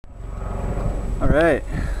Alright,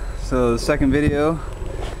 so the second video,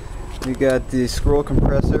 we got the scroll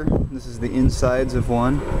compressor. This is the insides of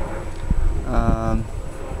one.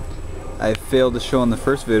 I failed to show in the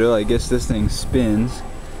first video. I guess this thing spins.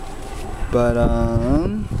 But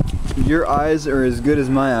your eyes are as good as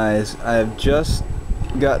my eyes. I've just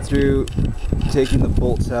got through taking the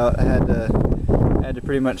bolts out. I had to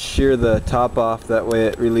pretty much shear the top off, that way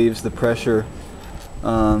it relieves the pressure.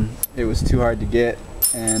 It was too hard to get,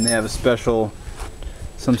 and they have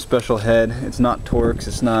some special head. It's not Torx,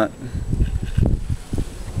 it's not,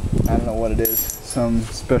 I don't know what it is, some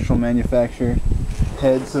special manufacturer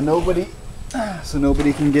head, so nobody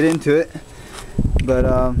can get into it. But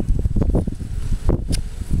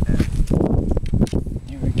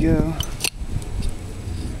here we go.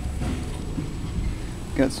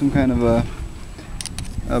 Got some kind of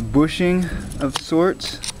a bushing of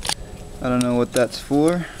sorts. I don't know what that's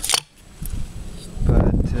for,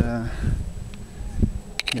 but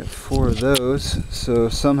got 4 of those, so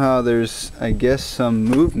somehow there's, I guess, some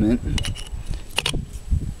movement.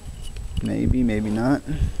 Maybe, maybe not.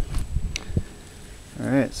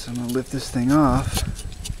 Alright, so I'm going to lift this thing off.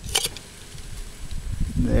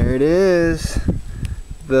 There it is!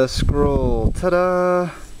 The scroll!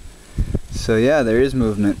 Ta-da! So yeah, there is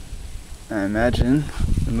movement. I imagine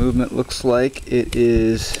the movement looks like it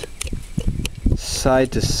is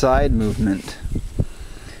side to side movement.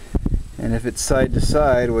 And if it's side to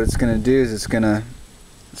side, what it's going to do is it's going to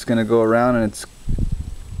go around, and it's,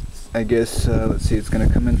 I guess, let's see, it's going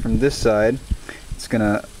to come in from this side. It's going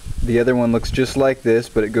to, the other one looks just like this,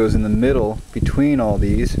 but it goes in the middle between all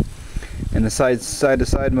these. And the side to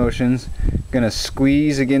side motion's going to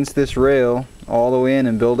squeeze against this rail all the way in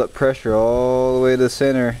and build up pressure all the way to the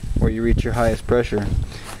center where you reach your highest pressure.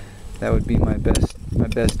 That would be my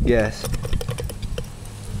best guess.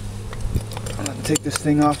 I'm going to take this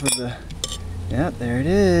thing off of the, yeah, there it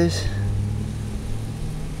is.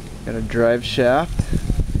 Got a drive shaft,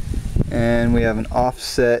 and we have an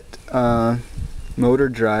offset motor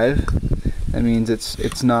drive. That means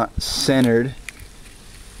it's not centered,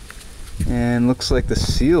 and looks like the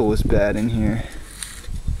seal was bad in here.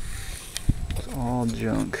 It's all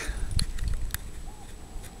junk.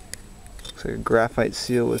 Looks like a graphite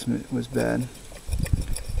seal was bad.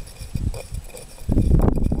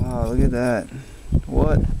 Wow, look at that.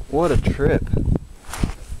 What a trip.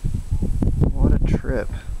 What a trip.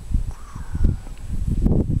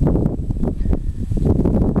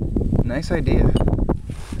 Nice idea.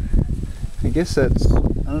 I guess that's, I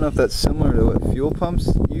don't know if that's similar to what fuel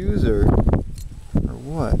pumps use or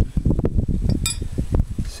what.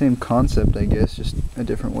 Same concept, I guess, just a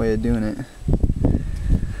different way of doing it.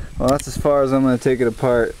 Well, that's as far as I'm going to take it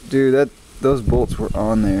apart. Dude, those bolts were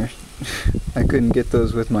on there. I couldn't get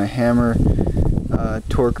those with my hammer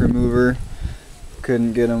torque remover.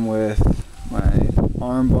 Couldn't get them with my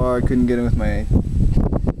arm bar. Couldn't get them with my,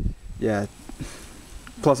 yeah.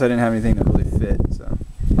 Plus I didn't have anything to really fit, so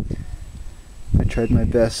I tried my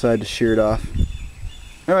best, so I had to shear it off.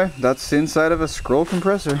 Anyway, that's the inside of a scroll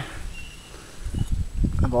compressor.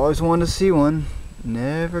 I've always wanted to see one.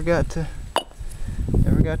 Never got a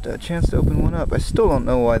chance to open one up. I still don't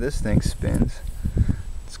know why this thing spins.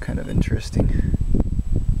 It's kind of interesting.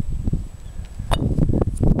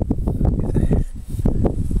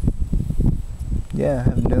 Yeah, I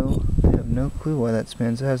have no clue why that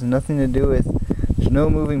spins. It has nothing to do with, there's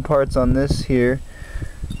no moving parts on this here.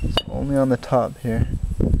 It's only on the top here.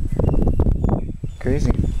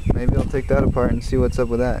 Crazy. Maybe I'll take that apart and see what's up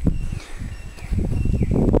with that.